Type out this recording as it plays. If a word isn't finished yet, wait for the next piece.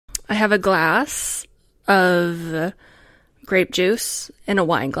I have a glass of grape juice in a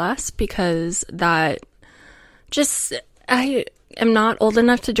wine glass because I am not old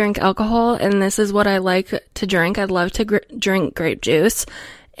enough to drink alcohol, and this is what I like to drink. I love to drink grape juice,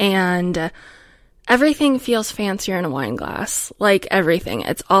 and everything feels fancier in a wine glass. Like everything.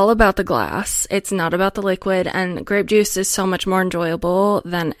 It's all about the glass. It's not about the liquid, and grape juice is so much more enjoyable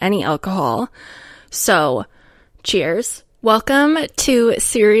than any alcohol. So, cheers. Welcome to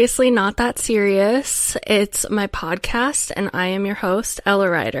Seriously Not That Serious. It's my podcast, and I am your host, Ella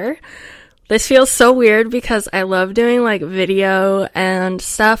Ryder. This feels so weird because I love doing like video and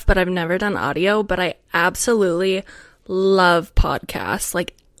stuff, but I've never done audio, but I absolutely love podcasts,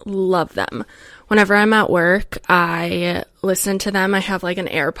 like love them. Whenever I'm at work, I listen to them. I have like an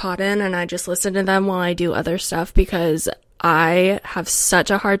AirPod in and I just listen to them while I do other stuff because I have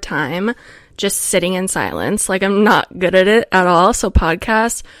such a hard time just sitting in silence. Like I'm not good at it at all. So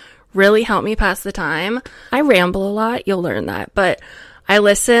podcasts really help me pass the time. I ramble a lot. You'll learn that, but I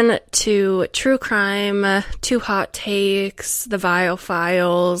listen to true crime, Too Hot Takes, The Vile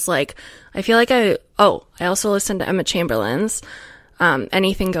Files. Like, I feel like I also listen to Emma Chamberlain's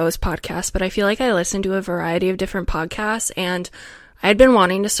Anything Goes podcast, but I feel like I listen to a variety of different podcasts, and I'd been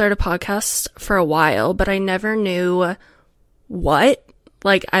wanting to start a podcast for a while, but I never knew what.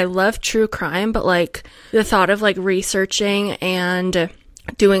 Like, I love true crime, but like the thought of like researching and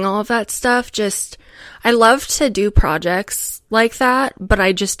doing all of that stuff, I love to do projects like that, but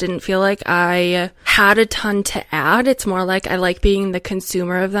I just didn't feel like I had a ton to add. It's more like I like being the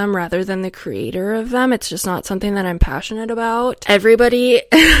consumer of them rather than the creator of them. It's just not something that I'm passionate about. Everybody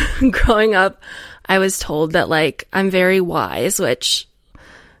growing up, I was told that like I'm very wise, which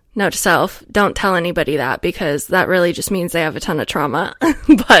note to self, don't tell anybody that because that really just means they have a ton of trauma.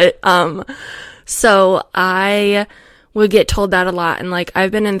 But, so I would get told that a lot. And like,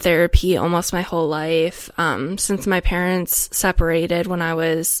 I've been in therapy almost my whole life, since my parents separated when I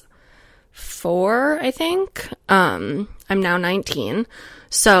was 4, I think. I'm now 19.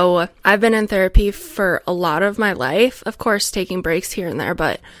 So I've been in therapy for a lot of my life, of course, taking breaks here and there,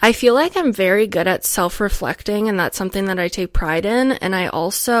 but I feel like I'm very good at self-reflecting, and that's something that I take pride in. And I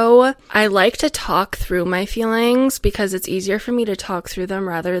like to talk through my feelings because it's easier for me to talk through them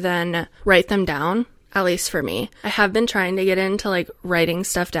rather than write them down, at least for me. I have been trying to get into like writing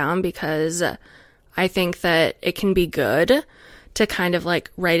stuff down because I think that it can be good to kind of like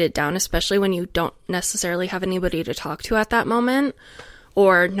write it down, especially when you don't necessarily have anybody to talk to at that moment,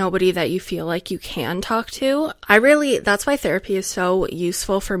 or nobody that you feel like you can talk to. That's why therapy is so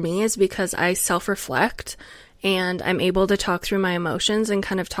useful for me, is because I self-reflect and I'm able to talk through my emotions and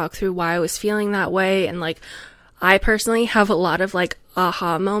kind of talk through why I was feeling that way. And like, I personally have a lot of like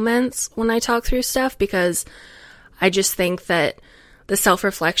aha moments when I talk through stuff because I just think that the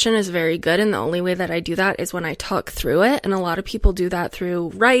self-reflection is very good, and the only way that I do that is when I talk through it. And a lot of people do that through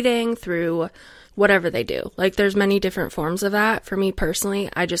writing, through whatever they do. Like, there's many different forms of that. For me personally,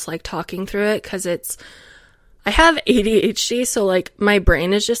 I just like talking through it because I have ADHD, so like my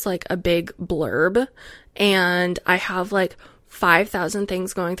brain is just like a big blurb, and I have like 5,000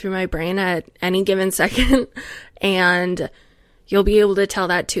 things going through my brain at any given second, and you'll be able to tell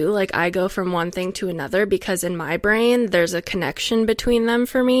that too. Like, I go from one thing to another because in my brain, there's a connection between them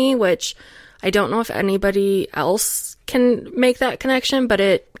for me, which I don't know if anybody else can make that connection, but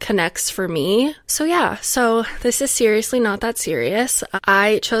it connects for me. So yeah, so this is Seriously Not That Serious.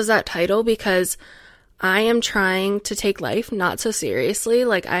 I chose that title because I am trying to take life not so seriously.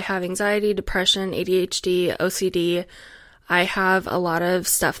 Like, I have anxiety, depression, ADHD, OCD. I have a lot of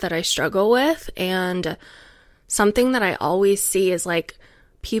stuff that I struggle with, and something that I always see is like,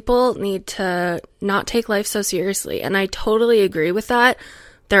 people need to not take life so seriously. And I totally agree with that.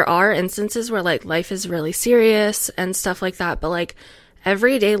 There are instances where like life is really serious and stuff like that, but like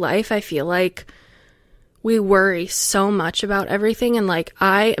everyday life, I feel like we worry so much about everything. And like,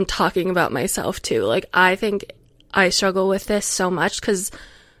 I am talking about myself too. Like, I think I struggle with this so much because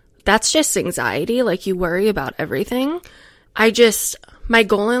that's just anxiety. Like, you worry about everything. My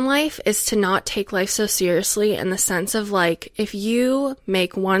goal in life is to not take life so seriously, in the sense of like, if you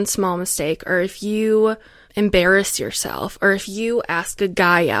make one small mistake, or if you embarrass yourself, or if you ask a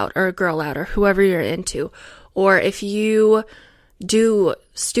guy out or a girl out or whoever you're into, or if you do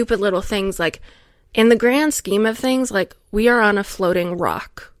stupid little things, like, in the grand scheme of things, like, we are on a floating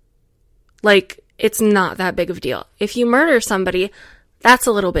rock. Like, it's not that big of a deal. If you murder somebody, that's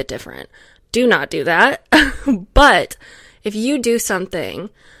a little bit different. Do not do that. But if you do something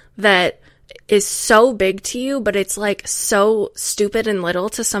that is so big to you, but it's like so stupid and little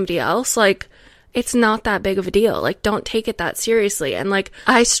to somebody else, like, it's not that big of a deal. Like, don't take it that seriously. And like,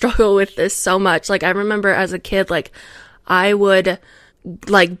 I struggle with this so much. Like, I remember as a kid, like, I would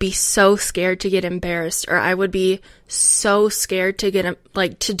like be so scared to get embarrassed, or I would be so scared to get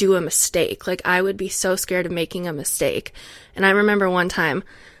like to do a mistake. Like, I would be so scared of making a mistake. And I remember one time,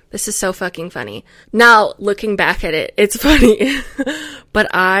 this is so fucking funny. Now, looking back at it, it's funny.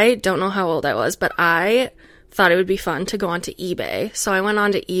 But I don't know how old I was, but I thought it would be fun to go onto eBay. So I went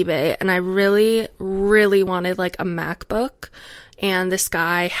onto eBay, and I really, really wanted like a MacBook, and this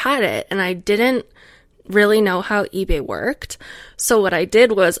guy had it, and I didn't really know how eBay worked. So what I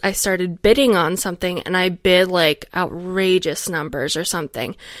did was I started bidding on something, and I bid like outrageous numbers or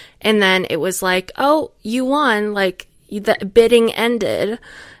something. And then it was like, oh, you won, like the bidding ended,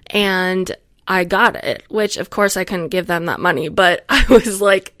 and I got it, which of course I couldn't give them that money, but I was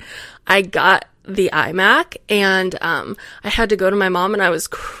like, I got the iMac, and I had to go to my mom, and I was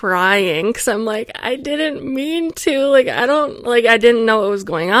crying because I'm like, I didn't mean to, like, I didn't know what was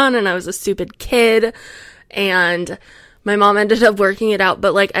going on, and I was a stupid kid, and my mom ended up working it out,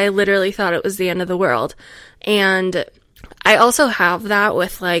 but like, I literally thought it was the end of the world. And I also have that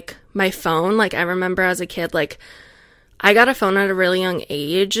with like my phone. Like, I remember as a kid, like, I got a phone at a really young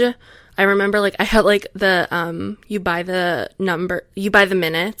age. I remember like I had like the you buy the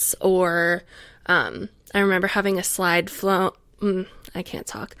minutes, or I remember having a slide phone. I can't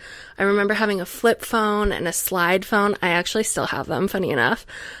talk. I remember having a flip phone and a slide phone. I actually still have them, funny enough,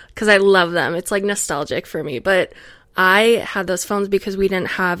 because I love them. It's like nostalgic for me. But I had those phones because we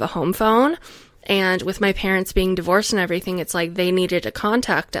didn't have a home phone. And with my parents being divorced and everything, it's like they needed to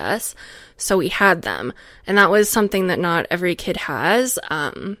contact us. So we had them. And that was something that not every kid has,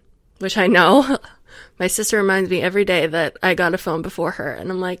 which I know. My sister reminds me every day that I got a phone before her.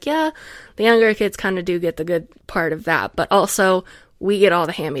 And I'm like, yeah, the younger kids kind of do get the good part of that. But also, we get all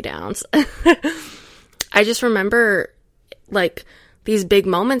the hand-me-downs. I just remember, like, these big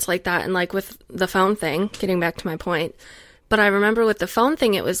moments like that. And, like, with the phone thing, getting back to my point. But I remember with the phone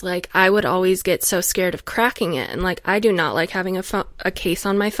thing, it was like I would always get so scared of cracking it. And, like, I do not like having a case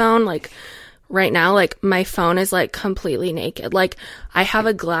on my phone. Like, right now, like, my phone is, like, completely naked. Like, I have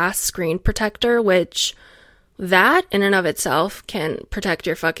a glass screen protector, which that in and of itself can protect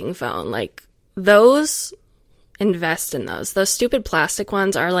your fucking phone. Like, those, invest in those. Those stupid plastic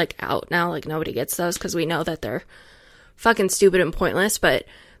ones are, like, out now. Like, nobody gets those because we know that they're fucking stupid and pointless. But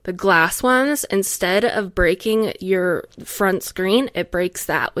the glass ones, instead of breaking your front screen, it breaks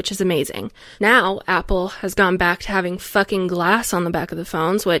that, which is amazing. Now, Apple has gone back to having fucking glass on the back of the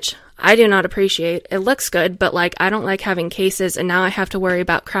phones, which I do not appreciate. It looks good, but like, I don't like having cases, and now I have to worry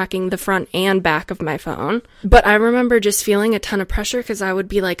about cracking the front and back of my phone. But I remember just feeling a ton of pressure because I would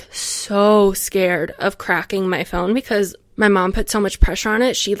be like so scared of cracking my phone because my mom put so much pressure on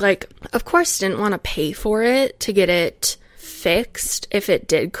it. She, like, of course didn't want to pay for it to get it fixed if it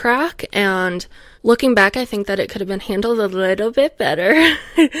did crack. And looking back, I think that it could have been handled a little bit better.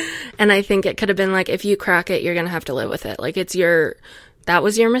 And I think it could have been like, if you crack it, you're gonna have to live with it. Like, that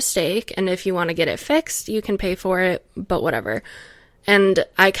was your mistake, and if you want to get it fixed, you can pay for it, but whatever. And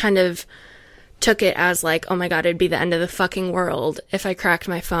I kind of took it as like, oh my god, it'd be the end of the fucking world if I cracked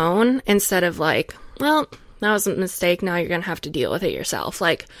my phone, instead of like, well, that was a mistake, now you're gonna have to deal with it yourself.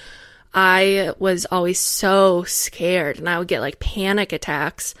 Like, I was always so scared, and I would get like panic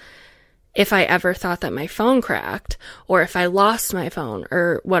attacks if I ever thought that my phone cracked, or if I lost my phone,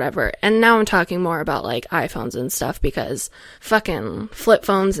 or whatever. And now I'm talking more about like iPhones and stuff, because fucking flip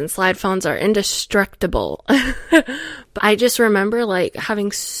phones and slide phones are indestructible. But I just remember like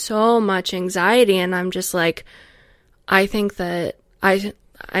having so much anxiety, and I'm just like, I think that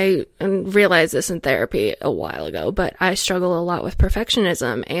I realized this in therapy a while ago, but I struggle a lot with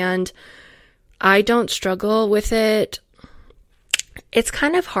perfectionism, and I don't struggle with it. It's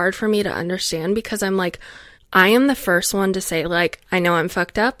kind of hard for me to understand, because I'm like, I am the first one to say, like, I know I'm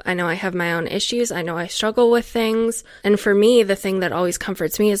fucked up. I know I have my own issues. I know I struggle with things. And for me, the thing that always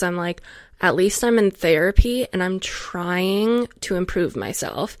comforts me is I'm like, at least I'm in therapy and I'm trying to improve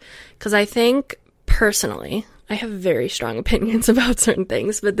myself. Because I think, personally, I have very strong opinions about certain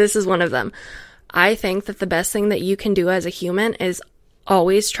things, but this is one of them. I think that the best thing that you can do as a human is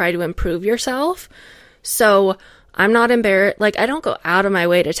always try to improve yourself. So I'm not embarrassed. Like, I don't go out of my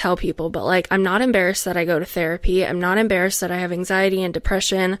way to tell people, but like, I'm not embarrassed that I go to therapy. I'm not embarrassed that I have anxiety and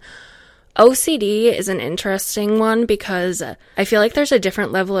depression. OCD is an interesting one because I feel like there's a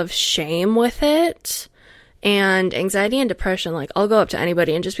different level of shame with it. And anxiety and depression, like, I'll go up to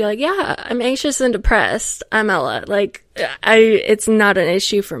anybody and just be like, yeah, I'm anxious and depressed. I'm Ella. Like, it's not an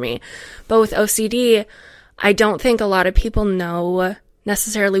issue for me. But with OCD, I don't think a lot of people know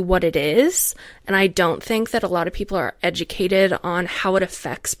necessarily what it is. And I don't think that a lot of people are educated on how it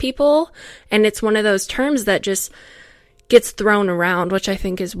affects people. And it's one of those terms that just gets thrown around, which I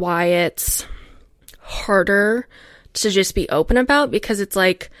think is why it's harder to just be open about, because it's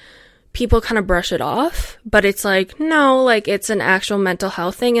like people kind of brush it off, but it's like, no, like it's an actual mental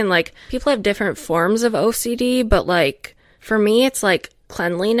health thing. And like people have different forms of OCD, but like for me, it's like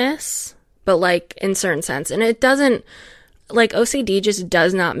cleanliness, but like in certain sense. And it doesn't, like OCD just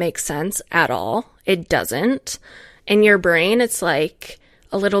does not make sense at all. It doesn't. In your brain, it's like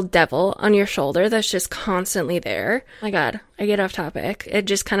a little devil on your shoulder that's just constantly there. Oh my God, I get off topic. It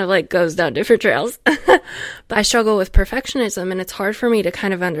just kind of like goes down different trails. But I struggle with perfectionism, and it's hard for me to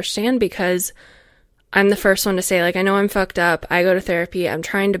kind of understand, because I'm the first one to say, like, I know I'm fucked up. I go to therapy. I'm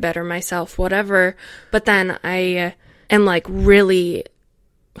trying to better myself, whatever. But then I am like really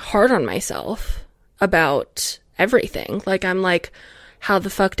hard on myself about everything. Like, I'm like, how the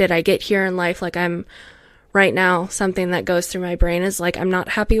fuck did I get here in life? Like, I'm right now, something that goes through my brain is like, I'm not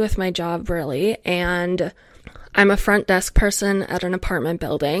happy with my job, really. And I'm a front desk person at an apartment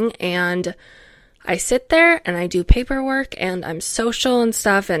building, and I sit there and I do paperwork and I'm social and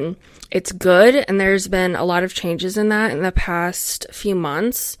stuff, and it's good. And there's been a lot of changes in that in the past few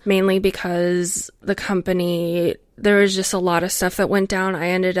months, mainly because the company, there was just a lot of stuff that went down. I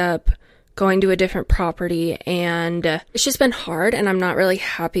ended up going to a different property, and it's just been hard, and I'm not really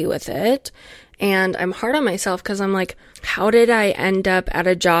happy with it. And I'm hard on myself because I'm like, how did I end up at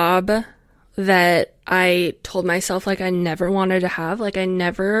a job that I told myself like I never wanted to have? Like, I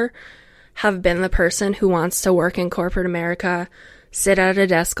never have been the person who wants to work in corporate America, sit at a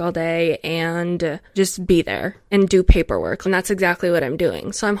desk all day and just be there and do paperwork. And that's exactly what I'm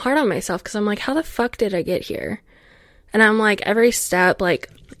doing. So I'm hard on myself because I'm like, how the fuck did I get here? And I'm like, every step,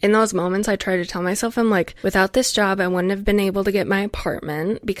 like in those moments, I try to tell myself, I'm like, without this job, I wouldn't have been able to get my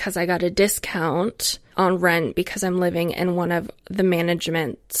apartment because I got a discount on rent because I'm living in one of the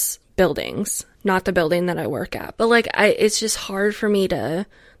management's buildings, not the building that I work at. But like, it's just hard for me to,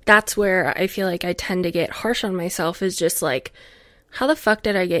 that's where I feel like I tend to get harsh on myself, is just like, how the fuck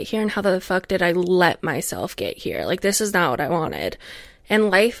did I get here? And how the fuck did I let myself get here? Like, this is not what I wanted. And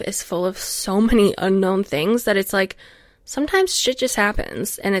life is full of so many unknown things that it's like, sometimes shit just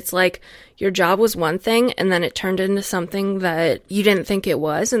happens, and it's like your job was one thing and then it turned into something that you didn't think it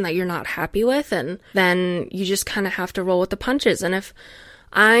was and that you're not happy with, and then you just kind of have to roll with the punches. And if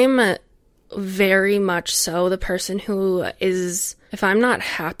I'm very much so the person who is, if I'm not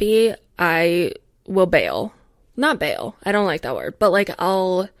happy, I will bail. Not bail, I don't like that word, but like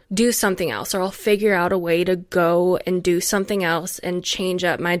I'll do something else, or I'll figure out a way to go and do something else and change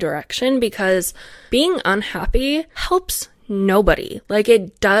up my direction, because being unhappy helps nobody. Like,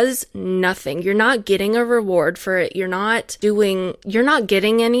 it does nothing. You're not getting a reward for it. You're not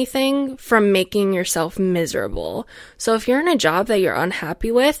getting anything from making yourself miserable. So if you're in a job that you're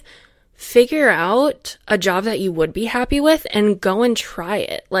unhappy with, figure out a job that you would be happy with and go and try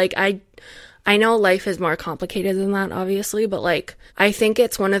it. Like, I know life is more complicated than that, obviously, but like, I think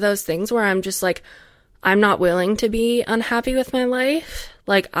it's one of those things where I'm just like, I'm not willing to be unhappy with my life.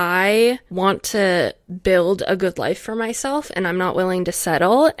 Like, I want to build a good life for myself, and I'm not willing to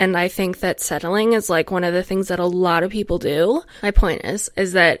settle. And I think that settling is like one of the things that a lot of people do. My point is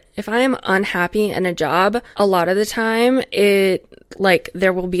that if I am unhappy in a job, a lot of the time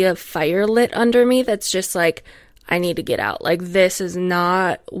there will be a fire lit under me that's just like, I need to get out. Like, this is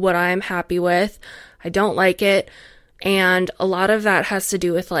not what I'm happy with. I don't like it. And a lot of that has to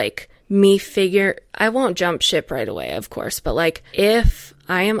do with like I won't jump ship right away, of course, but like, if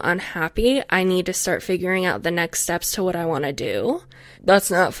I am unhappy, I need to start figuring out the next steps to what I want to do.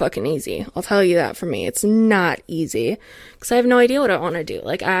 That's not fucking easy. I'll tell you that for me. It's not easy because I have no idea what I want to do.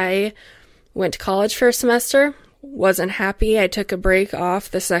 Like, I went to college for a semester, wasn't happy. I took a break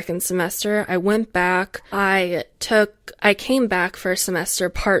off the second semester. I went back. I came back for a semester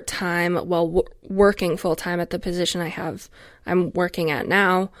part-time while working full-time at the position I'm working at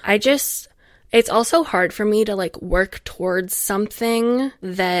now. It's also hard for me to like work towards something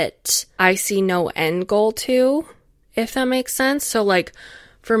that I see no end goal to, if that makes sense. So like,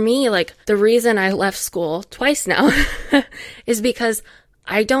 for me, like, the reason I left school twice now is because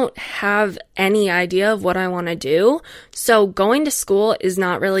I don't have any idea of what I want to do. So going to school is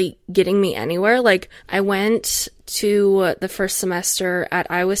not really getting me anywhere. Like, I went to the first semester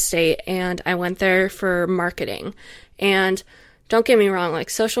at Iowa State, and I went there for marketing. And don't get me wrong, like,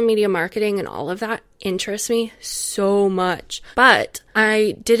 social media marketing and all of that interests me so much. But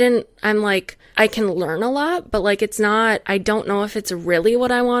I'm like, I can learn a lot, but like, I don't know if it's really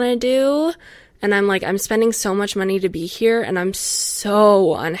what I want to do. And I'm like, I'm spending so much money to be here and I'm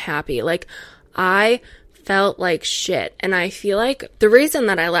so unhappy. Like, I felt like shit. And I feel like the reason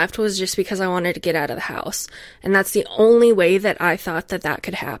that I left was just because I wanted to get out of the house. And that's the only way that I thought that that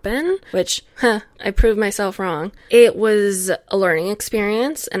could happen, which, I proved myself wrong. It was a learning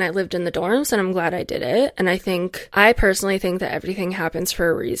experience and I lived in the dorms and I'm glad I did it. And I personally think that everything happens for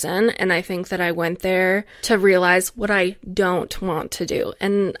a reason. And I think that I went there to realize what I don't want to do.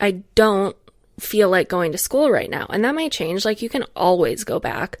 And I don't feel like going to school right now. And that might change. Like, you can always go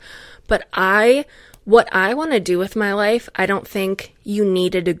back. But what I want to do with my life, I don't think you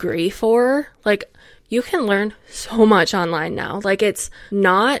need a degree for. Like, you can learn so much online now. Like, it's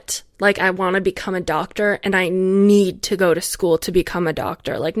not like I want to become a doctor and I need to go to school to become a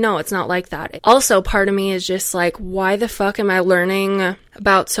doctor. Like, no, it's not like that. Also, part of me is just like, why the fuck am I learning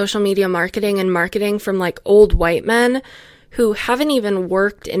about social media marketing and marketing from like old white men who haven't even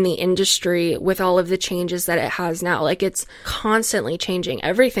worked in the industry with all of the changes that it has now? Like, it's constantly changing.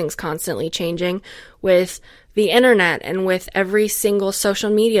 Everything's constantly changing with the internet and with every single social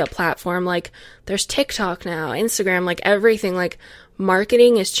media platform. Like, there's TikTok now, Instagram, like everything. Like,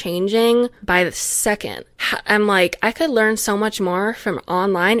 marketing is changing by the second. I'm like, I could learn so much more from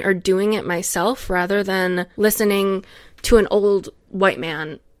online or doing it myself rather than listening to an old white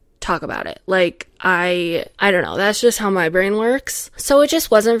man talk about it. Like, I don't know. That's just how my brain works. So it just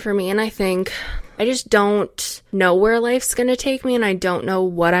wasn't for me. And I think I just don't know where life's going to take me and I don't know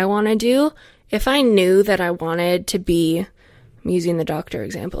what I want to do. If I knew that I wanted to be, I'm using the doctor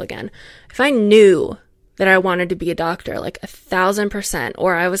example again. If I knew that I wanted to be a doctor, like 1,000%,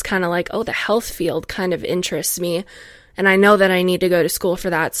 or I was kind of like, oh, the health field kind of interests me, and I know that I need to go to school for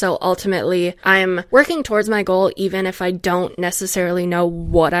that. So ultimately, I'm working towards my goal, even if I don't necessarily know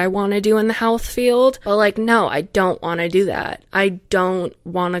what I want to do in the health field. But like, no, I don't want to do that. I don't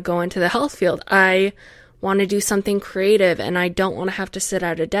want to go into the health field. I want to do something creative and I don't want to have to sit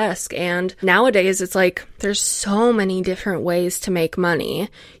at a desk. And nowadays it's like, there's so many different ways to make money.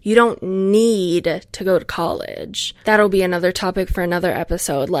 You don't need to go to college. That'll be another topic for another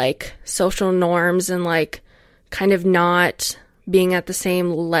episode, like social norms and like kind of not being at the same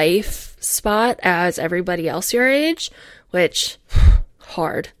life spot as everybody else your age, which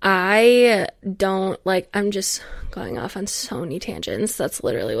hard. I don't like, I'm just going off on so many tangents. That's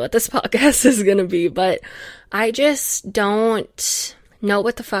literally what this podcast is going to be, but I just don't know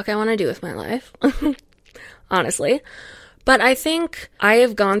what the fuck I want to do with my life, honestly. But I think I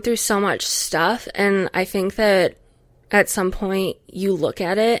have gone through so much stuff, and I think that at some point you look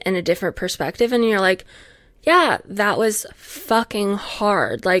at it in a different perspective and you're like, yeah, that was fucking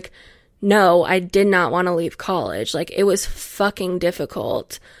hard. Like, no, I did not want to leave college. Like, it was fucking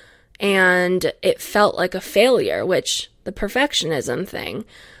difficult. And it felt like a failure, which the perfectionism thing.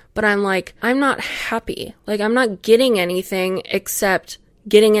 But I'm like, I'm not happy. Like, I'm not getting anything except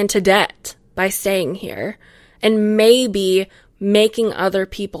getting into debt by staying here and maybe making other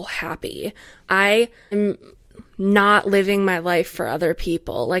people happy. I am not living my life for other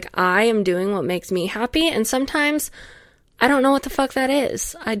people. Like, I am doing what makes me happy. And sometimes I don't know what the fuck that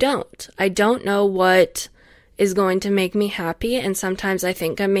is. I don't know what is going to make me happy. And sometimes I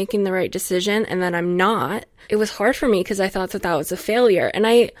think I'm making the right decision and then I'm not. It was hard for me because I thought that that was a failure. And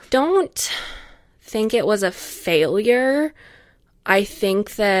I don't think it was a failure. I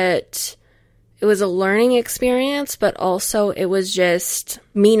think that it was a learning experience, but also it was just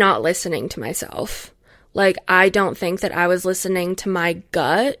me not listening to myself. Like, I don't think that I was listening to my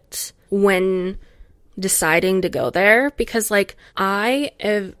gut when deciding to go there, because like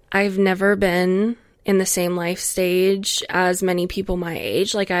I've never been in the same life stage as many people my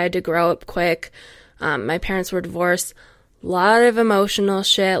age. Like, I had to grow up quick. My parents were divorced. A lot of emotional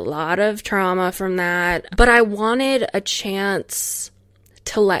shit, a lot of trauma from that. But I wanted a chance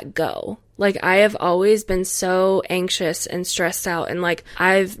to let go. Like, I have always been so anxious and stressed out, and like,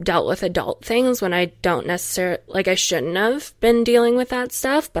 I've dealt with adult things when I don't necessarily, like, I shouldn't have been dealing with that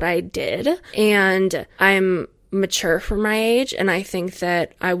stuff, but I did. And I'm mature for my age, and I think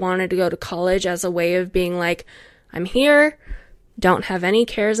that I wanted to go to college as a way of being like, I'm here, don't have any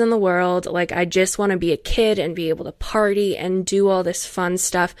cares in the world, like, I just want to be a kid and be able to party and do all this fun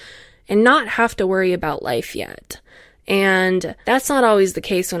stuff and not have to worry about life yet. And that's not always the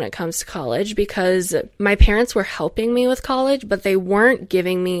case when it comes to college, because my parents were helping me with college, but they weren't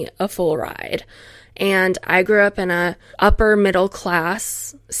giving me a full ride. And I grew up in a upper middle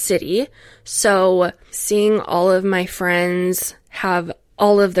class city, so seeing all of my friends have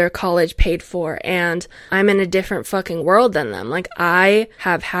all of their college paid for, and I'm in a different fucking world than them. Like, I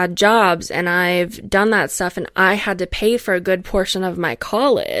have had jobs and I've done that stuff, and I had to pay for a good portion of my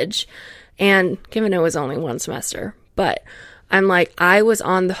college. And given it was only one semester, but I'm like, I was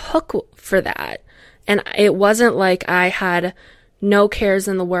on the hook for that. And it wasn't like I had no cares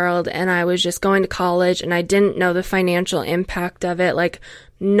in the world and I was just going to college and I didn't know the financial impact of it. Like,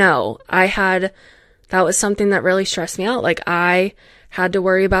 no, that was something that really stressed me out. Like, I had to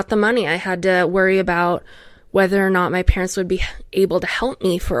worry about the money. I had to worry about whether or not my parents would be able to help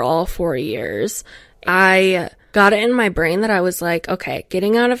me for all 4 years. I got it in my brain that I was like, okay,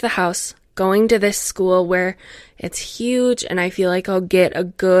 getting out of the house, going to this school where it's huge and I feel like I'll get a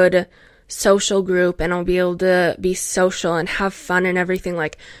good social group and I'll be able to be social and have fun and everything.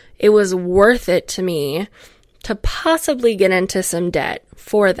 Like, it was worth it to me to possibly get into some debt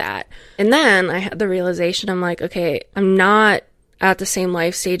for that. And then I had the realization, I'm like, okay, I'm not at the same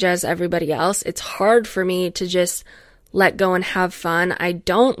life stage as everybody else. It's hard for me to just let go and have fun. I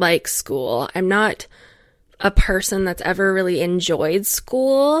don't like school. I'm not a person that's ever really enjoyed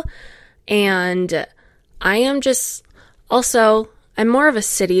school. And I am just, also, I'm more of a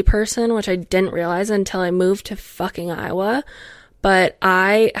city person, which I didn't realize until I moved to fucking Iowa. But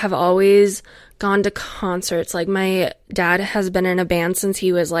I have always gone to concerts. Like, my dad has been in a band since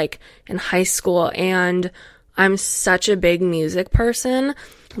he was like in high school, and I'm such a big music person.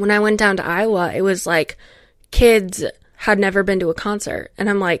 When I went down to Iowa, it was like kids had never been to a concert. And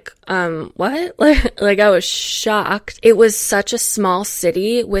I'm like, what? Like, I was shocked. It was such a small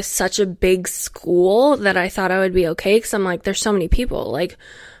city with such a big school that I thought I would be okay. Cause I'm like, there's so many people, like,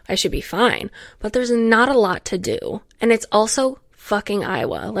 I should be fine. But there's not a lot to do. And it's also fucking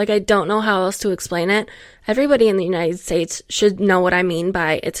Iowa. Like, I don't know how else to explain it. Everybody in the United States should know what I mean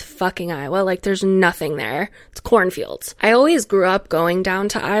by it's fucking Iowa. Like, there's nothing there. It's cornfields. I always grew up going down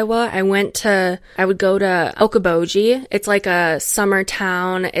to Iowa. I would go to Okoboji. It's like a summer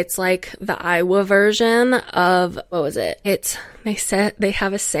town. It's like the Iowa version of, what was it? They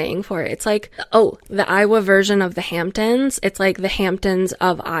have a saying for it. It's like, the Iowa version of the Hamptons. It's like the Hamptons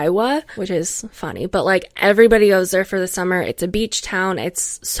of Iowa, which is funny. But like, everybody goes there for the summer. It's a beach town.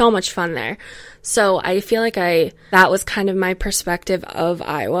 It's so much fun there. So I feel like that was kind of my perspective of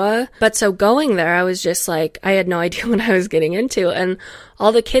Iowa. But so going there, I was just like, I had no idea what I was getting into. And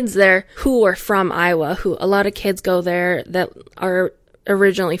all the kids there who were from Iowa, a lot of kids go there that are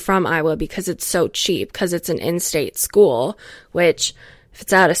originally from Iowa because it's so cheap, because it's an in-state school, which if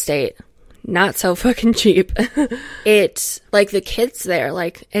it's out of state, not so fucking cheap. It's like the kids there,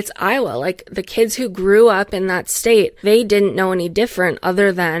 like, it's Iowa. Like, the kids who grew up in that state, they didn't know any different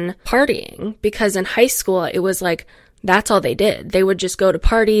other than partying, because in high school it was like, that's all they did. They would just go to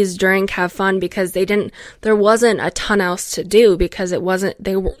parties, drink, have fun, because there wasn't a ton else to do, because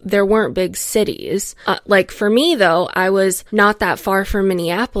there weren't big cities. Like, for me though, I was not that far from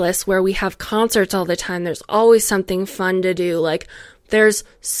Minneapolis, where we have concerts all the time. There's always something fun to do. Like, there's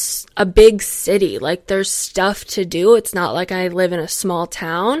a big city, like, there's stuff to do. It's not like I live in a small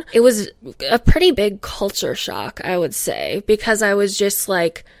town. It was a pretty big culture shock, I would say, because I was just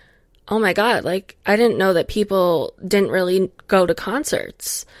like, oh my God, like, I didn't know that people didn't really go to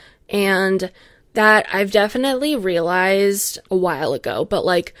concerts. And that I've definitely realized a while ago, but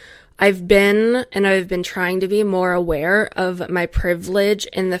like, I've been trying to be more aware of my privilege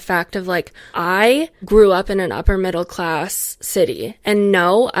in the fact of, like, I grew up in an upper middle class city. And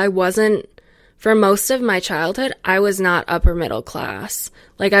no, I wasn't, for most of my childhood, I was not upper middle class.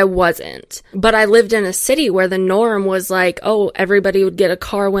 Like, I wasn't. But I lived in a city where the norm was like, oh, everybody would get a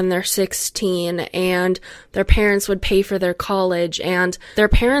car when they're 16 and their parents would pay for their college and their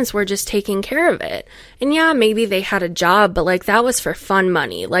parents were just taking care of it. And yeah, maybe they had a job, but like, that was for fun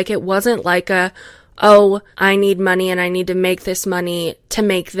money. Like, it wasn't like oh, I need money and I need to make this money to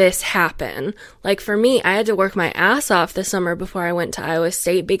make this happen. Like, for me, I had to work my ass off the summer before I went to Iowa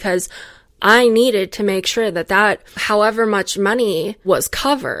State, because I needed to make sure that however much money was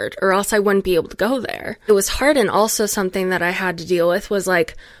covered, or else I wouldn't be able to go there. It was hard. And also something that I had to deal with was,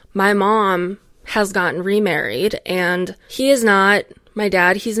 like, my mom has gotten remarried, and my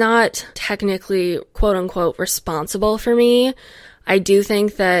dad, he's not technically, quote unquote, responsible for me. I do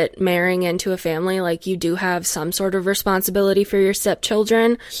think that marrying into a family, like, you do have some sort of responsibility for your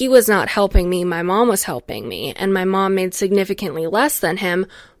stepchildren. He was not helping me. My mom was helping me, and my mom made significantly less than him.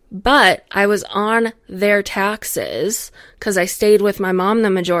 But I was on their taxes because I stayed with my mom the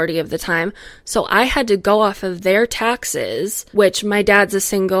majority of the time. So I had to go off of their taxes, which my dad's a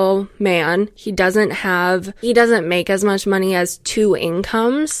single man. He doesn't make as much money as two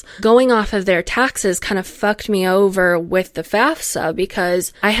incomes. Going off of their taxes kind of fucked me over with the FAFSA,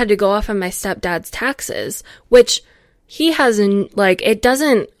 because I had to go off of my stepdad's taxes, which he hasn't, like, it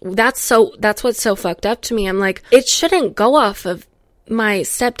doesn't, that's what's so fucked up to me. I'm like, it shouldn't go off of my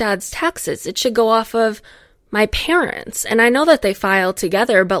stepdad's taxes. It should go off of my parents. And I know that they file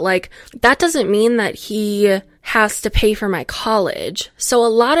together, but like, that doesn't mean that he has to pay for my college. So a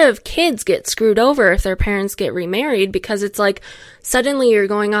lot of kids get screwed over if their parents get remarried, because it's like suddenly you're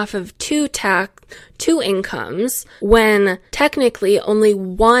going off of two incomes when technically only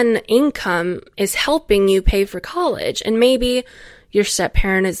one income is helping you pay for college. And maybe your step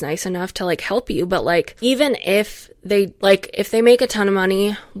parent is nice enough to like help you, but like, even if they make a ton of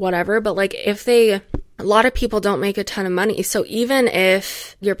money, whatever, but like a lot of people don't make a ton of money. So even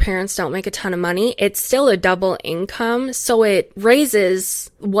if your parents don't make a ton of money, it's still a double income. So it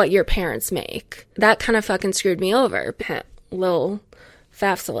raises what your parents make. That kind of fucking screwed me over. Little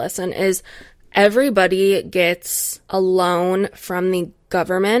FAFSA lesson is everybody gets a loan from the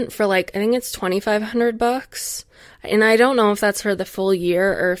government for like, I think it's $2,500. And I don't know if that's for the full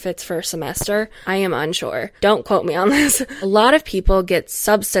year or if it's for a semester. I am unsure. Don't quote me on this. A lot of people get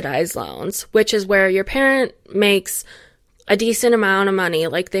subsidized loans, which is where your parent makes a decent amount of money.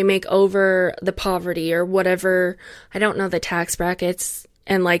 Like they make over the poverty or whatever. I don't know the tax brackets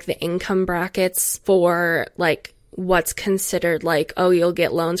and like the income brackets for like what's considered like, oh, you'll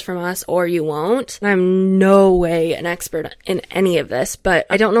get loans from us or you won't. I'm no way an expert in any of this, but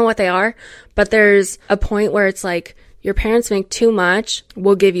I don't know what they are. But there's a point where it's like, your parents make too much,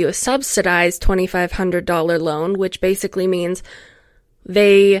 we'll give you a subsidized $2,500 loan, which basically means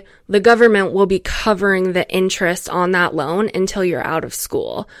the government will be covering the interest on that loan until you're out of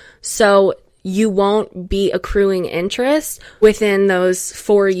school. So you won't be accruing interest within those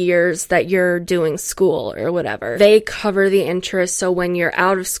 4 years that you're doing school or whatever. They cover the interest, so when you're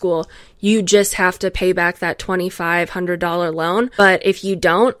out of school, you just have to pay back that $2,500 loan. But if you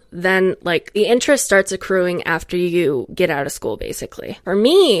don't, then like the interest starts accruing after you get out of school, basically. For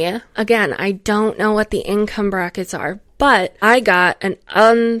me, again, I don't know what the income brackets are, but I got an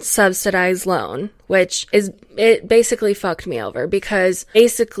unsubsidized loan, which it basically fucked me over, because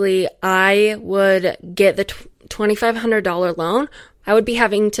basically I would get the $2,500 loan. I would be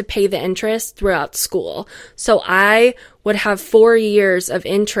having to pay the interest throughout school. So I would have 4 years of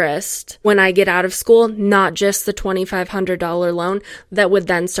interest when I get out of school, not just the $2,500 loan that would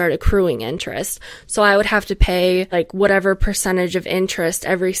then start accruing interest. So I would have to pay like whatever percentage of interest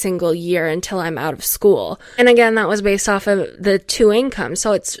every single year until I'm out of school. And again, that was based off of the two incomes.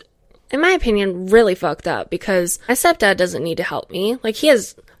 So it's, in my opinion, really fucked up, because my stepdad doesn't need to help me. Like, he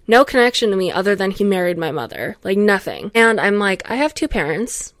has no connection to me other than he married my mother. Like, nothing. And I'm like, I have two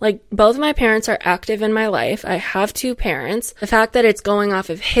parents. Like, both of my parents are active in my life. I have two parents. The fact that it's going off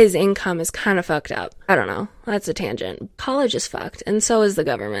of his income is kind of fucked up. I don't know. That's a tangent. College is fucked, and so is the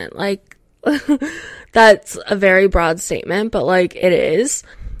government. Like, that's a very broad statement, but like, it is.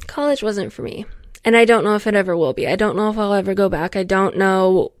 College wasn't for me. And I don't know if it ever will be. I don't know if I'll ever go back. I don't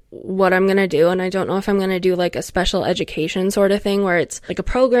know what I'm gonna do, and I don't know if I'm gonna do like a special education sort of thing where it's like a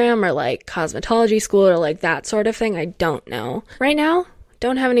program or like cosmetology school or like that sort of thing. I don't know. Right now,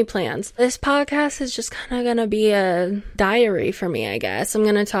 don't have any plans. This podcast is just kind of gonna be a diary for me, I guess. I'm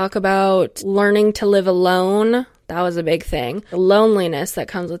gonna talk about learning to live alone. That was a big thing. The loneliness that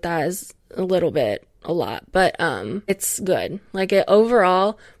comes with that is a lot, but it's good. Like,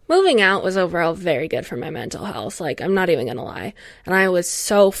 moving out was overall very good for my mental health. Like, I'm not even gonna lie. And I was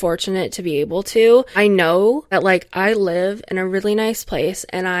so fortunate to be able to. I know that, like, I live in a really nice place,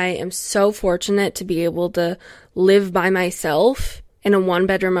 and I am so fortunate to be able to live by myself in a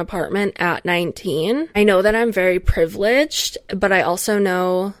 1-bedroom apartment at 19. I know that I'm very privileged, but I also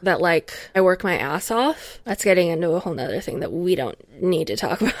know that, like, I work my ass off. That's getting into a whole nother thing that we don't need to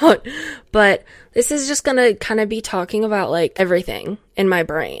talk about. But this is just gonna kind of be talking about, like, everything in my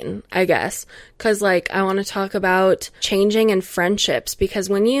brain, I guess. Because, like, I want to talk about changing in friendships, because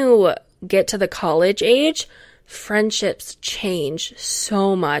when you get to the college age, friendships change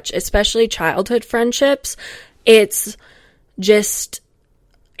so much, especially childhood friendships. It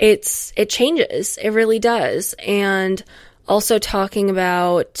changes. It really does. And also talking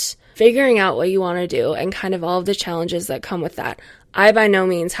about figuring out what you want to do and kind of all of the challenges that come with that. I by no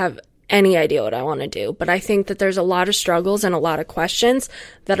means have any idea what I want to do, but I think that there's a lot of struggles and a lot of questions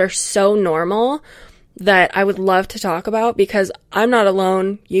that are so normal that I would love to talk about, because I'm not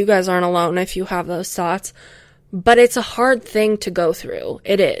alone. You guys aren't alone if you have those thoughts, but it's a hard thing to go through.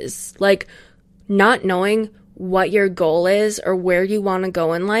 It is. Like, not knowing what your goal is or where you want to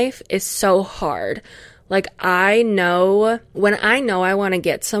go in life is so hard. Like, I know when I know I want to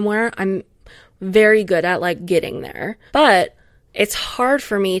get somewhere, I'm very good at like getting there, but it's hard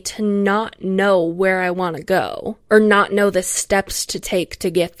for me to not know where I want to go or not know the steps to take to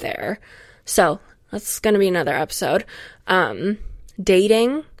get there. So that's going to be another episode.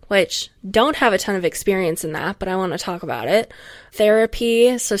 dating, which don't have a ton of experience in that, but I want to talk about it.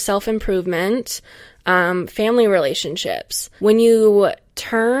 Therapy, so self-improvement, family relationships. When you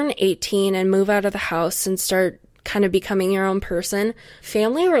turn 18 and move out of the house and start kind of becoming your own person,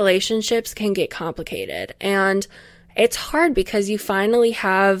 family relationships can get complicated. And it's hard because you finally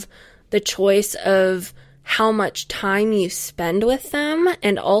have the choice of how much time you spend with them,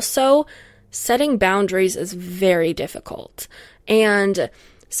 and also setting boundaries is very difficult. And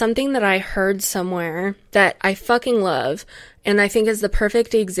something that I heard somewhere that I fucking love, and I think is the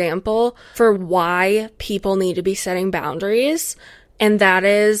perfect example for why people need to be setting boundaries, and that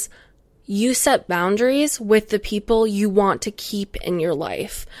is, you set boundaries with the people you want to keep in your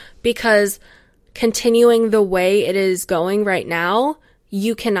life, because continuing the way it is going right now,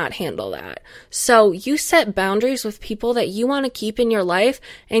 you cannot handle that. So you set boundaries with people that you want to keep in your life,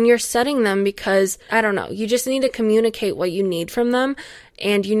 and you're setting them because, I don't know, you just need to communicate what you need from them,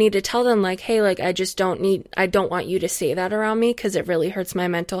 and you need to tell them like, hey, like, I don't want you to say that around me because it really hurts my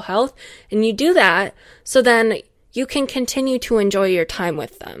mental health. And you do that so then you can continue to enjoy your time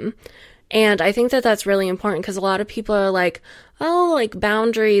with them. And I think that that's really important because a lot of people are like, oh, like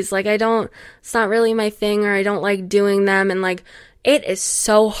boundaries, like it's not really my thing, or I don't like doing them. And like, it is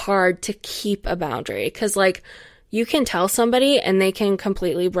so hard to keep a boundary because like you can tell somebody and they can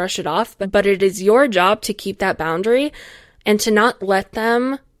completely brush it off, but it is your job to keep that boundary and to not let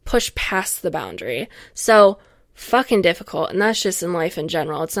them push past the boundary. So fucking difficult. And that's just in life in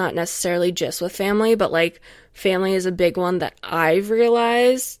general. It's not necessarily just with family, but like family is a big one that I've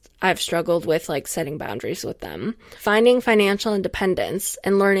realized I've struggled with, like setting boundaries with them. Finding financial independence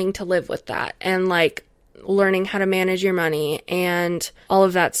and learning to live with that, and like learning how to manage your money and all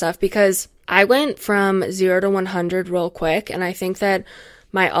of that stuff, because I went from 0 to 100 real quick. And I think that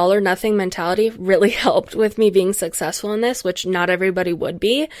my all or nothing mentality really helped with me being successful in this, which not everybody would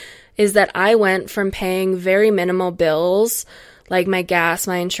be, is that I went from paying very minimal bills, like my gas,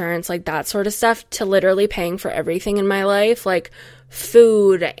 my insurance, like that sort of stuff, to literally paying for everything in my life, like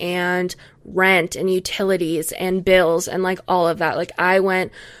food and rent and utilities and bills and like all of that. Like I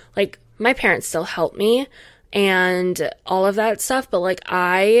went, like my parents still help me and all of that stuff, but like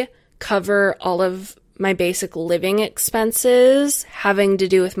I cover all of my basic living expenses having to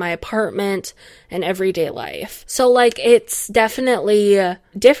do with my apartment and everyday life. So like it's definitely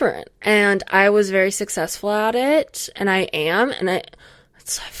different, and I was very successful at it, and I am, and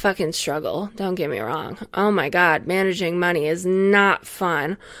it's a fucking struggle, don't get me wrong. Oh my God, managing money is not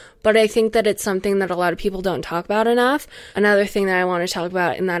fun. But I think that it's something that a lot of people don't talk about enough. Another thing that I want to talk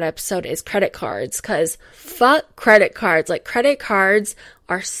about in that episode is credit cards, because fuck credit cards. Like credit cards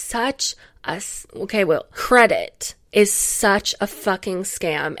are such credit is such a fucking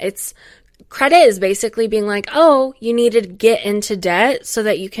scam. Credit is basically being like, oh, you need to get into debt so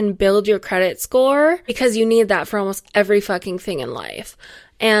that you can build your credit score, because you need that for almost every fucking thing in life.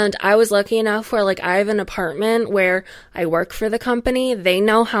 And I was lucky enough where like I have an apartment where I work for the company. They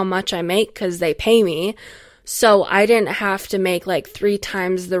know how much I make because they pay me. So I didn't have to make like 3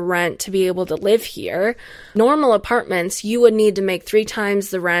 times the rent to be able to live here. Normal apartments, you would need to make 3 times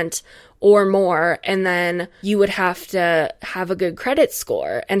the rent or more, and then you would have to have a good credit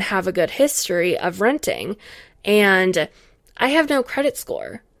score and have a good history of renting. And I have no credit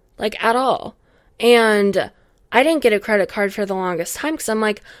score, like at all. And I didn't get a credit card for the longest time because I'm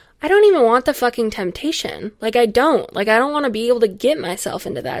like, I don't even want the fucking temptation. Like I don't want to be able to get myself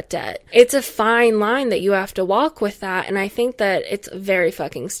into that debt. It's a fine line that you have to walk with that. And I think that it's very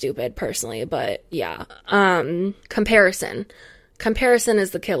fucking stupid personally, but yeah. Comparison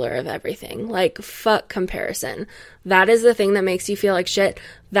is the killer of everything. Like, fuck comparison. That is the thing that makes you feel like shit.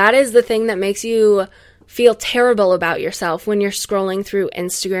 That is the thing that makes you feel terrible about yourself when you're scrolling through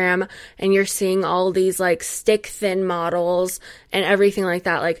Instagram and you're seeing all these like stick thin models and everything like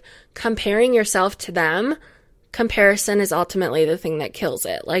that. Like, comparing yourself to them, comparison is ultimately the thing that kills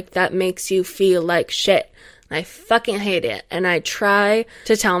it. Like, that makes you feel like shit. I fucking hate it. And I try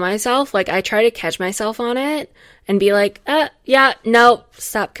to tell myself, like, I try to catch myself on it and be like, yeah, no,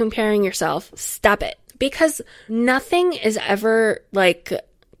 stop comparing yourself. Stop it. Because nothing is ever, like,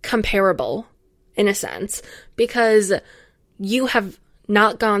 comparable in a sense. Because you have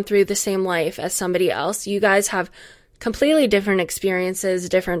not gone through the same life as somebody else. You guys have completely different experiences,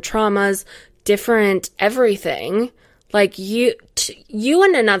 different traumas, different everything. Like, you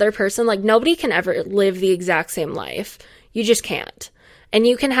and another person, like, nobody can ever live the exact same life. You just can't. And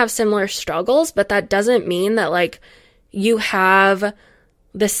you can have similar struggles, but that doesn't mean that, like, you have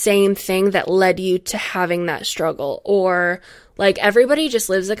the same thing that led you to having that struggle. Or, like, everybody just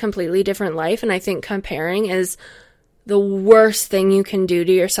lives a completely different life, and I think comparing is the worst thing you can do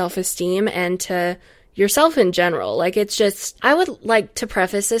to your self-esteem and to yourself in general. Like, it's just, I would like to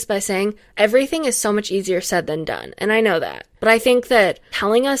preface this by saying everything is so much easier said than done. And I know that. But I think that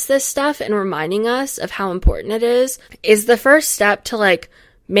telling us this stuff and reminding us of how important it is the first step to like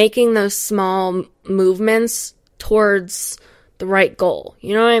making those small movements towards the right goal.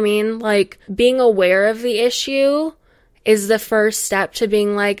 You know what I mean? Like, being aware of the issue is the first step to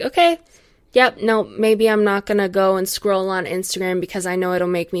being like, okay, yep, no, maybe I'm not gonna go and scroll on Instagram because I know it'll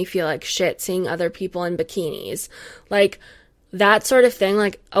make me feel like shit seeing other people in bikinis. Like, that sort of thing.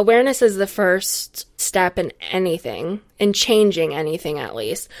 Like, awareness is the first step in anything, in changing anything at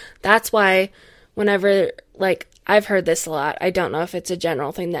least. That's why whenever, like, I've heard this a lot. I don't know if it's a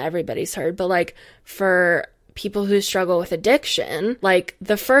general thing that everybody's heard, but like, for people who struggle with addiction, like,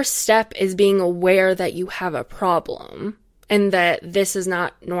 the first step is being aware that you have a problem and that this is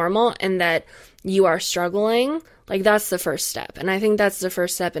not normal and that you are struggling. Like, that's the first step. And I think that's the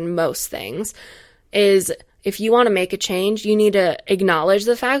first step in most things, is if you want to make a change, you need to acknowledge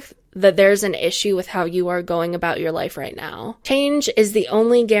the fact that there's an issue with how you are going about your life right now. Change is the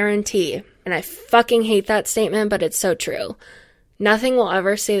only guarantee. And I fucking hate that statement, but it's so true. Nothing will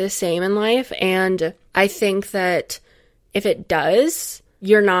ever stay the same in life. And I think that if it does,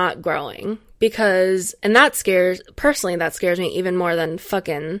 you're not growing. Because, and that scares me even more than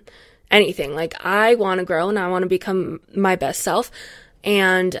fucking anything. Like, I want to grow and I want to become my best self.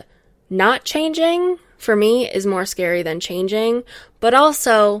 And not changing, for me, is more scary than changing. But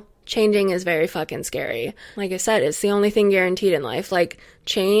also, changing is very fucking scary. Like I said, it's the only thing guaranteed in life. Like,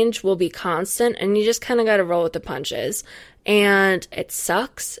 change will be constant and you just kind of got to roll with the punches. And it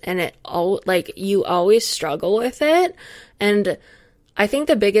sucks and you always struggle with it. And I think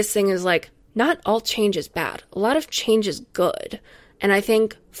the biggest thing is, like, not all change is bad. A lot of change is good. And I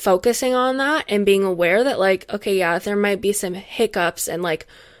think focusing on that and being aware that, like, okay, yeah, there might be some hiccups and like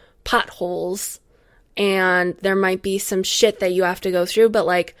potholes and there might be some shit that you have to go through, but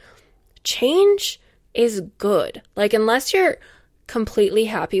like, change is good. Like, unless you're completely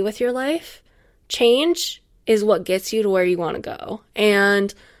happy with your life, change is what gets you to where you want to go.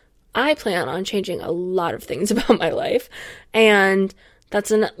 And I plan on changing a lot of things about my life. And it's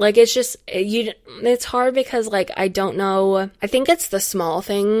hard because, like, I don't know. I think it's the small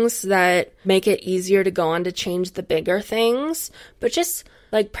things that make it easier to go on to change the bigger things, but just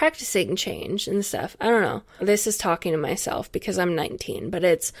like practicing change and stuff. I don't know. This is talking to myself because I'm 19,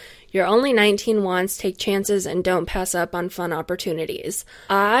 but you're only 19 once, take chances and don't pass up on fun opportunities.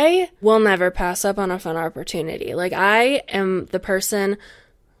 I will never pass up on a fun opportunity. Like, I am the person,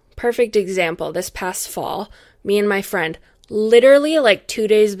 perfect example, this past fall, me and my friend, literally like 2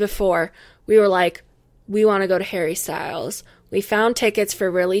 days before, we were like, we want to go to Harry Styles. We found tickets for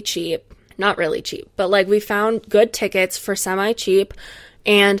really cheap. Not really cheap, but like, we found good tickets for semi-cheap.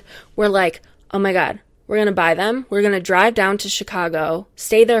 And we're like, oh my God, we're going to buy them. We're going to drive down to Chicago,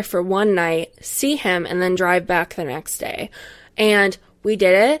 stay there for one night, see him, and then drive back the next day. And we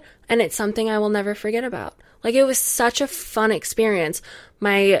did it. And it's something I will never forget about. Like, it was such a fun experience.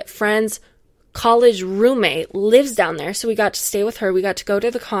 My friend's college roommate lives down there, so we got to stay with her. We got to go to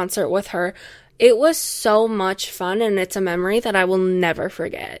the concert with her. It was so much fun, and it's a memory that I will never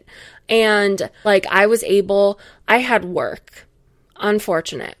forget. And like, I had work.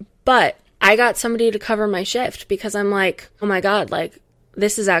 Unfortunate, but I got somebody to cover my shift because I'm like, oh my God, like,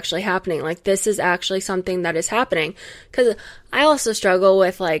 this is actually happening. Like, this is actually something that is happening. Because I also struggle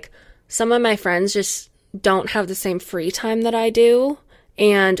with, like, some of my friends just don't have the same free time that I do.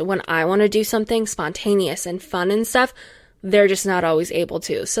 And when I want to do something spontaneous and fun and stuff, they're just not always able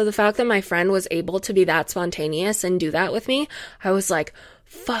to. So the fact that my friend was able to be that spontaneous and do that with me, I was like,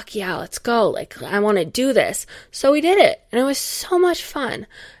 fuck yeah, let's go. Like, I want to do this. So we did it. And it was so much fun.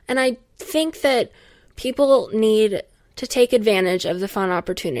 And I think that people need to take advantage of the fun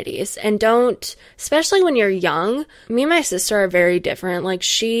opportunities and don't, especially when you're young. Me and my sister are very different. Like,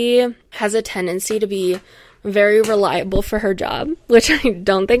 she has a tendency to be very reliable for her job, which I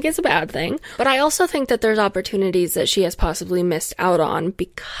don't think is a bad thing. But I also think that there's opportunities that she has possibly missed out on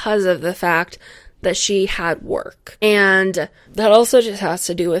because of the fact that she had work. And that also just has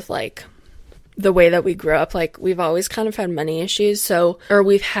to do with, like, the way that we grew up. Like, we've always kind of had money issues.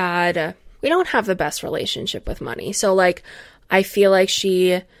 We don't have the best relationship with money. So, like, I feel like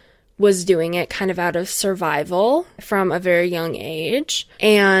she was doing it kind of out of survival from a very young age.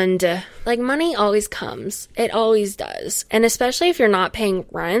 And like, money always comes. It always does. And especially if you're not paying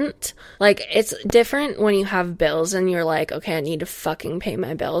rent, like, it's different when you have bills and you're like, okay, I need to fucking pay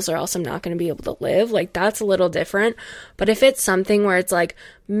my bills or else I'm not going to be able to live. Like, that's a little different. But if it's something where it's like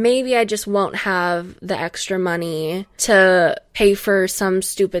maybe I just won't have the extra money to pay for some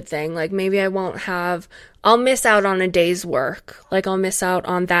stupid thing. Like maybe I'll miss out on a day's work. Like I'll miss out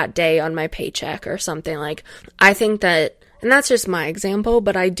on that day on my paycheck or something. Like I think that, and that's just my example,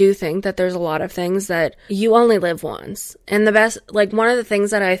 but I do think that there's a lot of things that you only live once. And the best, like one of the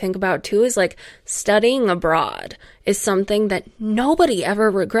things that I think about too is like studying abroad is something that nobody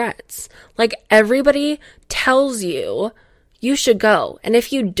ever regrets. Like everybody tells you you should go. And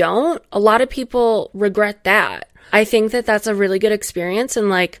if you don't, a lot of people regret that. I think that that's a really good experience, and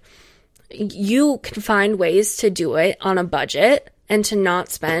like you can find ways to do it on a budget and to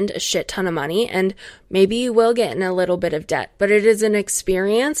not spend a shit ton of money, and maybe you will get in a little bit of debt, but it is an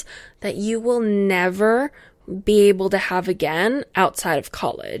experience that you will never be able to have again outside of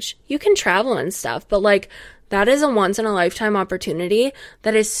college. You can travel and stuff, but like that is a once in a lifetime opportunity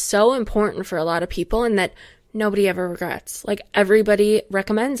that is so important for a lot of people and that nobody ever regrets. Like everybody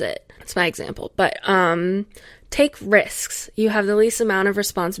recommends it. That's my example. But take risks. You have the least amount of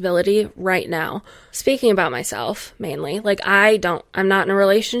responsibility right now. Speaking about myself, mainly, like I'm not in a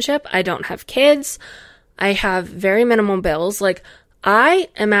relationship. I don't have kids. I have very minimal bills. Like I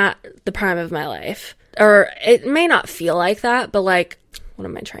am at the prime of my life, or it may not feel like that, but like, what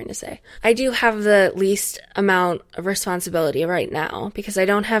am I trying to say? I do have the least amount of responsibility right now because I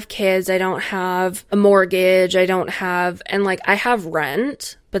don't have kids. I don't have a mortgage. And like I have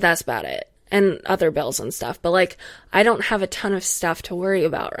rent, but that's about it. And other bills and stuff. But like, I don't have a ton of stuff to worry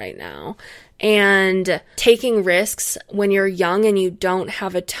about right now. And taking risks when you're young and you don't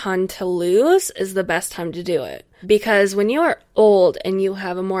have a ton to lose is the best time to do it. Because when you are old and you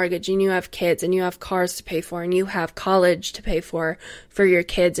have a mortgage and you have kids and you have cars to pay for and you have college to pay for your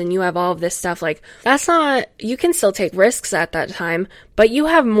kids and you have all of this stuff, like you can still take risks at that time, but you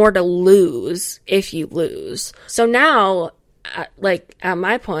have more to lose if you lose. So now, at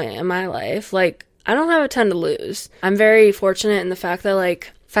my point in my life, like I don't have a ton to lose. I'm very fortunate in the fact that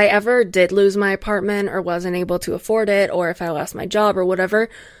like if I ever did lose my apartment or wasn't able to afford it, or if I lost my job or whatever,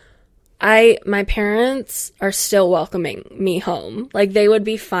 my parents are still welcoming me home. Like they would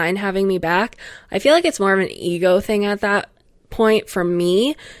be fine having me back. I feel like it's more of an ego thing at that point for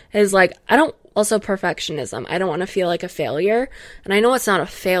me, is like also perfectionism. I don't want to feel like a failure. And I know it's not a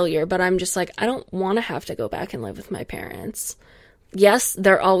failure, but I'm just like, I don't want to have to go back and live with my parents. Yes,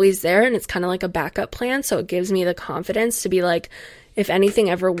 they're always there and it's kind of like a backup plan. So it gives me the confidence to be like, if anything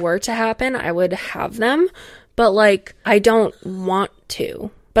ever were to happen, I would have them. But like, I don't want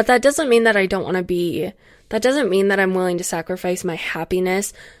to. But that doesn't mean that that doesn't mean that I'm willing to sacrifice my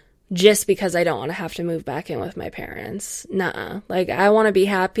happiness just because I don't want to have to move back in with my parents. Nuh-uh. Like, I want to be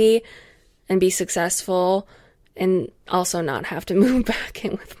happy and be successful and also not have to move back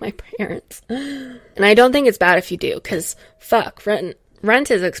in with my parents. And I don't think it's bad if you do, because fuck,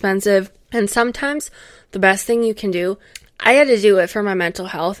 rent is expensive. And sometimes the best thing you can do, I had to do it for my mental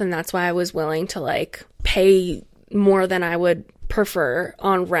health, and that's why I was willing to like pay more than I would prefer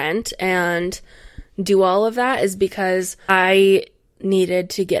on rent and do all of that, is because I needed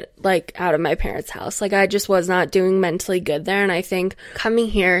to get like out of my parents' house. Like I just was not doing mentally good there. And I think coming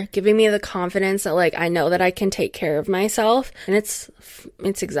here, giving me the confidence that like I know that I can take care of myself, and it's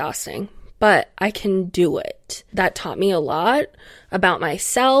exhausting, but I can do it. That taught me a lot about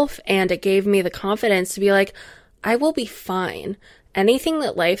myself, and it gave me the confidence to be like, I will be fine. Anything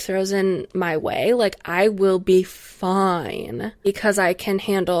that life throws in my way, like I will be fine because I can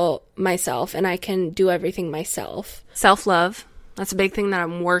handle myself and I can do everything myself. Self-love. That's a big thing that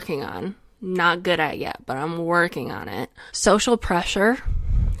I'm working on. Not good at yet, but I'm working on it. Social pressure,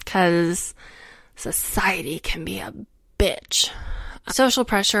 because society can be a bitch. Social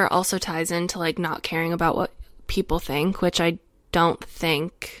pressure also ties into like not caring about what people think, which I don't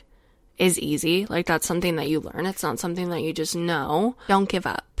think is easy. Like that's something that you learn. It's not something that you just know. Don't give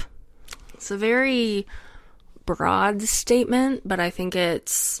up. It's a very broad statement, but I think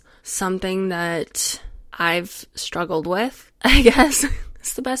it's something that I've struggled with, I guess.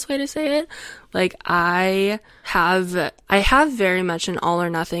 It's the best way to say it. Like I have very much an all or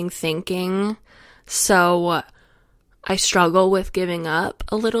nothing thinking. So I struggle with giving up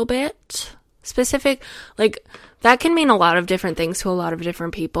a little bit. Like that can mean a lot of different things to a lot of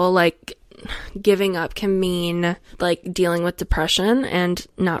different people. Like giving up can mean like dealing with depression and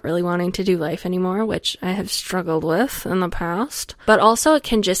not really wanting to do life anymore, which I have struggled with in the past. But also it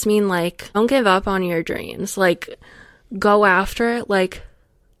can just mean like, don't give up on your dreams. Like go after it. Like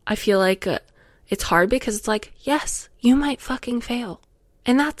I feel like it's hard because it's like, yes, you might fucking fail.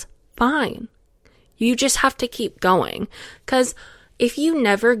 And that's fine. You just have to keep going. Because if you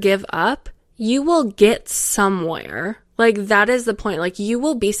never give up, you will get somewhere. Like, that is the point. Like, you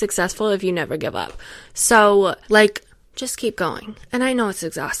will be successful if you never give up. So, like, just keep going. And I know it's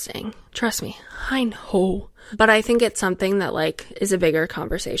exhausting. Trust me. I know. But I think it's something that, like, is a bigger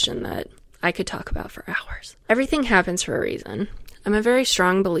conversation that I could talk about for hours. Everything happens for a reason. I'm a very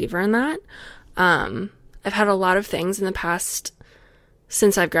strong believer in that. I've had a lot of things in the past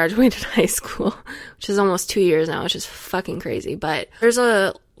since I've graduated high school, which is almost 2 years now, which is fucking crazy. But there's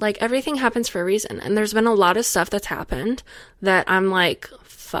everything happens for a reason. And there's been a lot of stuff that's happened that I'm like,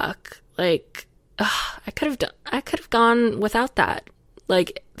 fuck, like, I could have gone without that,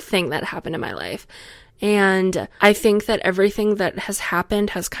 like, thing that happened in my life. And I think that everything that has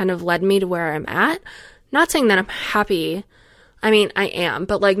happened has kind of led me to where I'm at. Not saying that I'm happy. I mean, I am,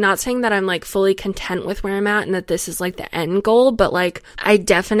 but, like, not saying that I'm, like, fully content with where I'm at and that this is, like, the end goal, but, like, I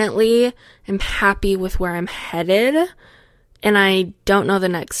definitely am happy with where I'm headed, and I don't know the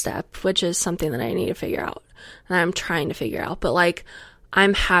next step, which is something that I need to figure out, and I'm trying to figure out, but, like,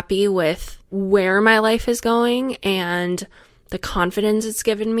 I'm happy with where my life is going and the confidence it's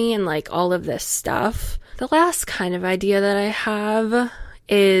given me and, like, all of this stuff. The last kind of idea that I have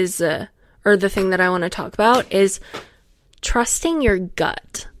is, or the thing that I want to talk about is trusting your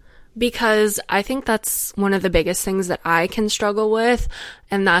gut, because I think that's one of the biggest things that I can struggle with,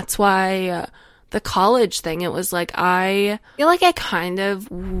 and that's why the college thing, it was like I feel like I kind of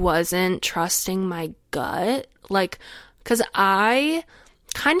wasn't trusting my gut, like, because I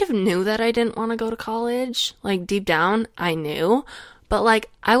kind of knew that I didn't want to go to college, like, deep down I knew, but, like,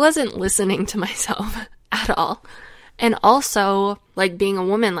 I wasn't listening to myself at all. And also, like, being a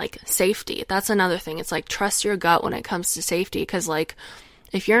woman, like, safety. That's another thing. It's like, trust your gut when it comes to safety. Because, like,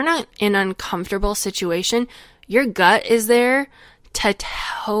 if you're not in an uncomfortable situation, your gut is there to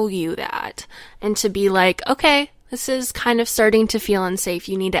tell you that. And to be like, okay, this is kind of starting to feel unsafe.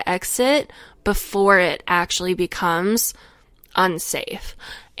 You need to exit before it actually becomes unsafe.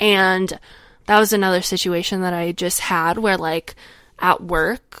 And that was another situation that I just had where, like, at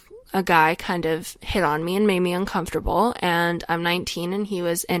work, a guy kind of hit on me and made me uncomfortable, and I'm 19 and he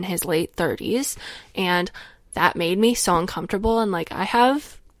was in his late 30s, and that made me so uncomfortable. And, like, I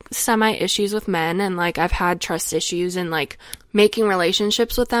have semi issues with men, and, like, I've had trust issues, and, like, making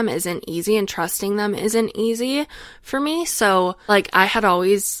relationships with them isn't easy and trusting them isn't easy for me. So, like, I had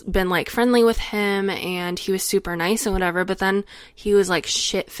always been, like, friendly with him and he was super nice and whatever, but then he was, like,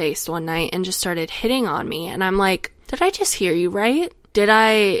 shit-faced one night and just started hitting on me, and I'm like, did I just hear you right?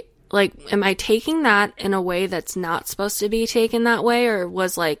 Am I taking that in a way that's not supposed to be taken that way? Or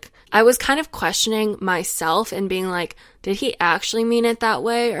was, like, I was kind of questioning myself and being like, did he actually mean it that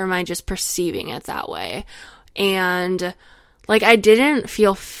way? Or am I just perceiving it that way? And, like, I didn't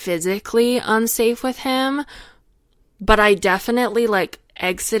feel physically unsafe with him, but I definitely, like,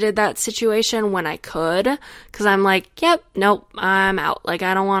 exited that situation when I could. 'Cause I'm like, yep, nope, I'm out. Like,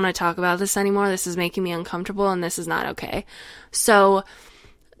 I don't want to talk about this anymore. This is making me uncomfortable and this is not okay. So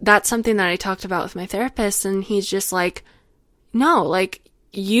that's something that I talked about with my therapist, and he's just like, no, like,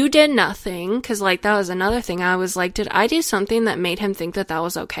 you did nothing. 'Cause, like, that was another thing. I was like, did I do something that made him think that that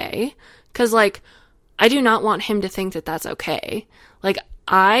was okay? 'Cause, like, I do not want him to think that that's okay. Like,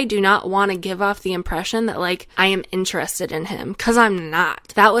 I do not want to give off the impression that, like, I am interested in him, 'cause I'm not.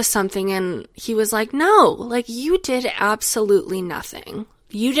 That was something, and he was like, no, like, you did absolutely nothing.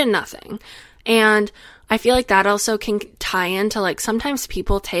 You did nothing. And I feel like that also can tie into, like, sometimes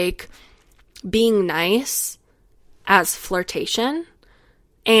people take being nice as flirtation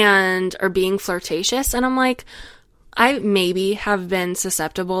or being flirtatious. And I'm like, I maybe have been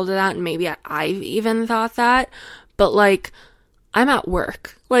susceptible to that, and maybe I've even thought that, but, like, I'm at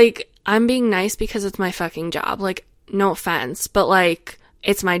work. Like, I'm being nice because it's my fucking job. Like, no offense, but, like,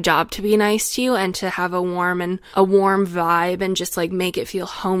 it's my job to be nice to you and to have a warm vibe and just, like, make it feel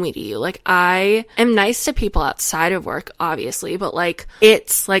homey to you. Like, I am nice to people outside of work, obviously, but, like,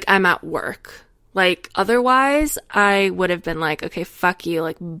 it's like I'm at work. Like, otherwise, I would have been like, okay, fuck you,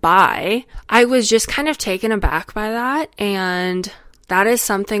 like, bye. I was just kind of taken aback by that, and that is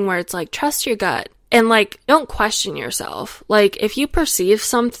something where it's like, trust your gut. And, like, don't question yourself. Like, if you perceive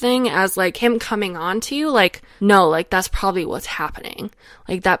something as, like, him coming on to you, like, no, like, that's probably what's happening.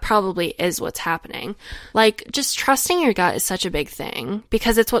 Like, that probably is what's happening. Like, just trusting your gut is such a big thing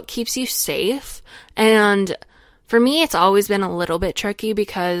because it's what keeps you safe. And for me, it's always been a little bit tricky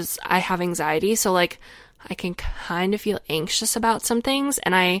because I have anxiety. So, like, I can kind of feel anxious about some things,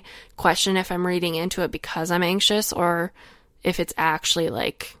 and I question if I'm reading into it because I'm anxious or if it's actually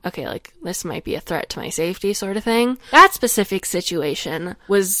like, okay, like, this might be a threat to my safety sort of thing. That specific situation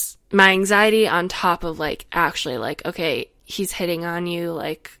was my anxiety on top of, like, actually, like, okay, he's hitting on you,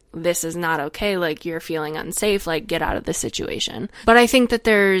 like, this is not okay, like, you're feeling unsafe, like, get out of the situation. But I think that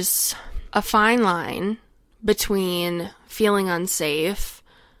there's a fine line between feeling unsafe,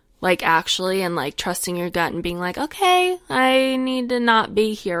 like, actually, and, like, trusting your gut and being like, okay, I need to not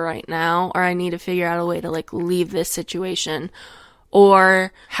be here right now, or I need to figure out a way to, like, leave this situation,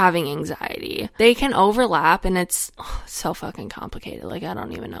 or having anxiety. They can overlap, and it's so fucking complicated. Like, I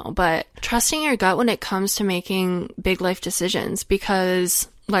don't even know. But trusting your gut when it comes to making big life decisions, because,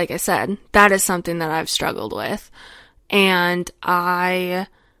 like I said, that is something that I've struggled with. And I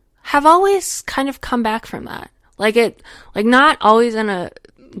have always kind of come back from that. Like, not always in a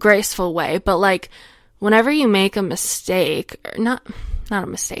graceful way, but, like, whenever you make a mistake, or not a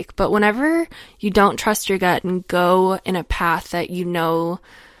mistake, but whenever you don't trust your gut and go in a path that you know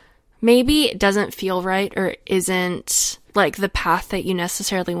maybe it doesn't feel right or isn't, like, the path that you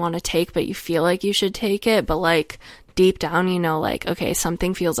necessarily want to take, but you feel like you should take it, but, like, deep down, you know, like, okay,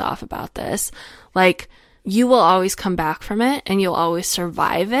 something feels off about this. Like, you will always come back from it and you'll always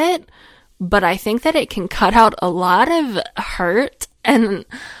survive it. But I think that it can cut out a lot of hurt, and,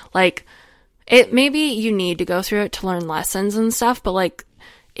 like, it, maybe you need to go through it to learn lessons and stuff, but, like,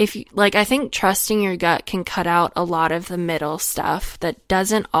 if you, like, I think trusting your gut can cut out a lot of the middle stuff that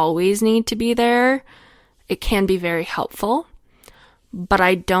doesn't always need to be there. It can be very helpful, but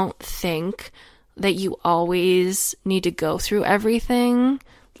I don't think that you always need to go through everything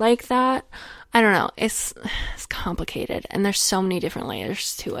like that. I don't know. It's complicated, and there's so many different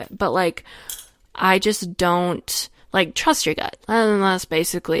layers to it, but, like, I just don't, like, trust your gut. And that's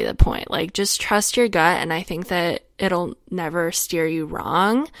basically the point. Like, just trust your gut, and I think that it'll never steer you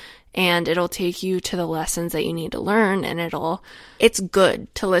wrong, and it'll take you to the lessons that you need to learn, and it's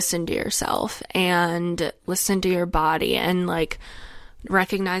good to listen to yourself and listen to your body and, like,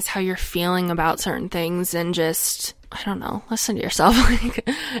 recognize how you're feeling about certain things and just, I don't know, listen to yourself. Like,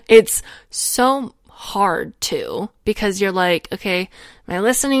 it's so hard too, because you're like, okay, am I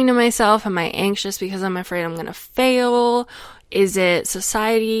listening to myself? Am I anxious because I'm afraid I'm gonna fail? Is it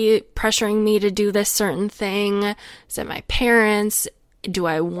society pressuring me to do this certain thing? Is it my parents? Do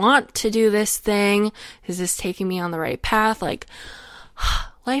I want to do this thing? Is this taking me on the right path? Like,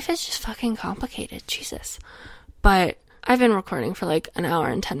 life is just fucking complicated, Jesus. But I've been recording for like an hour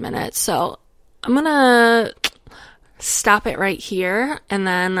and 10 minutes, so I'm gonna stop it right here, and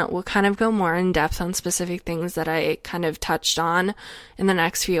then we'll kind of go more in depth on specific things that I kind of touched on in the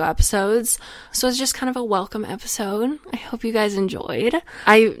next few episodes. So it's just kind of a welcome episode. I hope you guys enjoyed.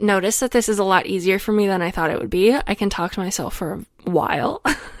 I noticed that this is a lot easier for me than I thought it would be. I can talk to myself for a while.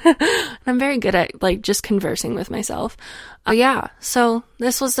 I'm very good at, like, just conversing with myself. Yeah, so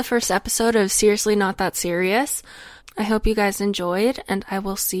this was the first episode of Seriously Not That Serious. I hope you guys enjoyed, and I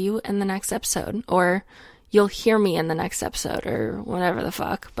will see you in the next episode, or you'll hear me in the next episode, or whatever the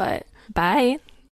fuck, but bye.